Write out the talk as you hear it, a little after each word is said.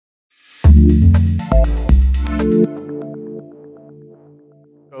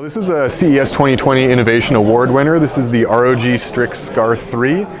This is a CES 2020 Innovation Award winner. This is the ROG Strix Scar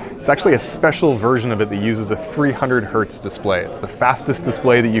 3. It's actually a special version of it that uses a 300 Hertz display. It's the fastest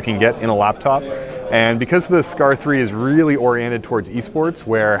display that you can get in a laptop. And because the Scar 3 is really oriented towards esports,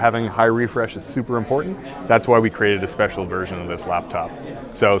 where having high refresh is super important, that's why we created a special version of this laptop.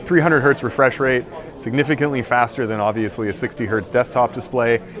 So 300 Hertz refresh rate, significantly faster than obviously a 60 Hertz desktop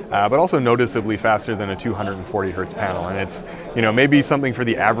display, but also noticeably faster than a 240 Hertz panel. And it's, maybe something for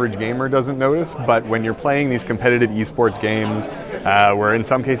the average gamer doesn't notice, but when you're playing these competitive esports games, where in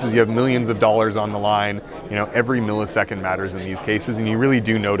some cases you have millions of dollars on the line, every millisecond matters in these cases, and you really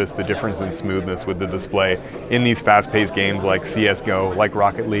do notice the difference in smoothness with the display in these fast-paced games like CSGO, like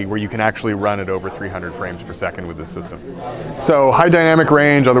Rocket League, where you can actually run at over 300 frames per second with this system. So high dynamic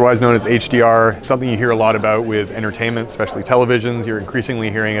range, otherwise known as HDR, something you hear a lot about with entertainment, especially televisions. You're increasingly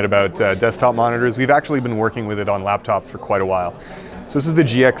hearing it about desktop monitors. We've actually been working with it on laptops for quite a while. So this is the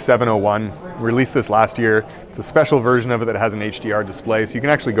GX701. We released this last year. It's a special version of it that has an HDR display, so you can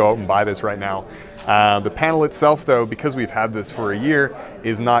actually go out and buy this right now. The panel itself, though, because we've had this for a year,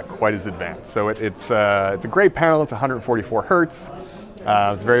 is not quite as advanced. So it's a great panel. It's 144 Hertz.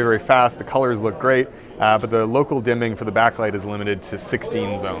 It's very, very fast. The colors look great, but the local dimming for the backlight is limited to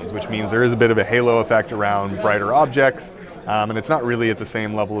 16 zones, which means there is a bit of a halo effect around brighter objects, and it's not really at the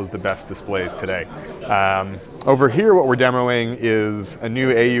same level as the best displays today. Over here, what we're demoing is a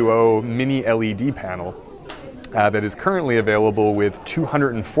new AUO mini LED panel that is currently available with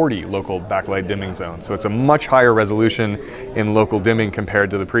 240 local backlight dimming zones. So it's a much higher resolution in local dimming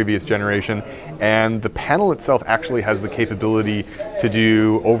compared to the previous generation. And the panel itself actually has the capability to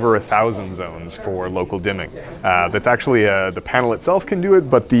do over 1,000 zones for local dimming. That's actually, the panel itself can do it,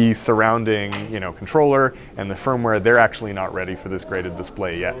 but the surrounding controller and the firmware, they're actually not ready for this graded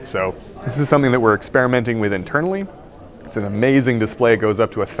display yet. So this is something that we're experimenting with internally. It's an amazing display. It goes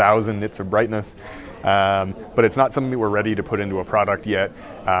up to 1,000 nits of brightness, but it's not something that we're ready to put into a product yet,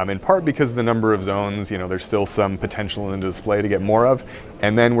 in part because the number of zones, there's still some potential in the display to get more of,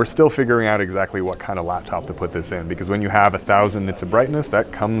 and then we're still figuring out exactly what kind of laptop to put this in, because when you have 1,000 nits of brightness,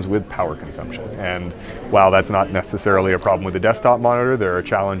 that comes with power consumption. And while that's not necessarily a problem with a desktop monitor, there are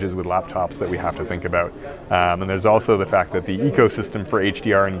challenges with laptops that we have to think about. And there's also the fact that the ecosystem for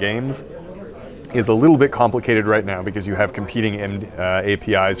HDR in games is a little bit complicated right now because you have competing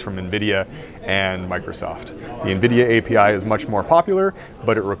APIs from NVIDIA and Microsoft. The NVIDIA API is much more popular,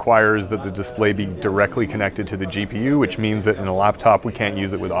 but it requires that the display be directly connected to the GPU, which means that in a laptop we can't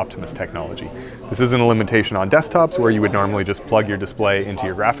use it with Optimus technology. This isn't a limitation on desktops where you would normally just plug your display into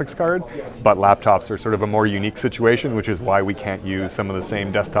your graphics card, but laptops are sort of a more unique situation, which is why we can't use some of the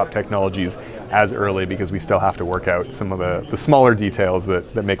same desktop technologies as early, because we still have to work out some of the smaller details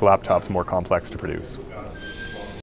that make laptops more complex to produce.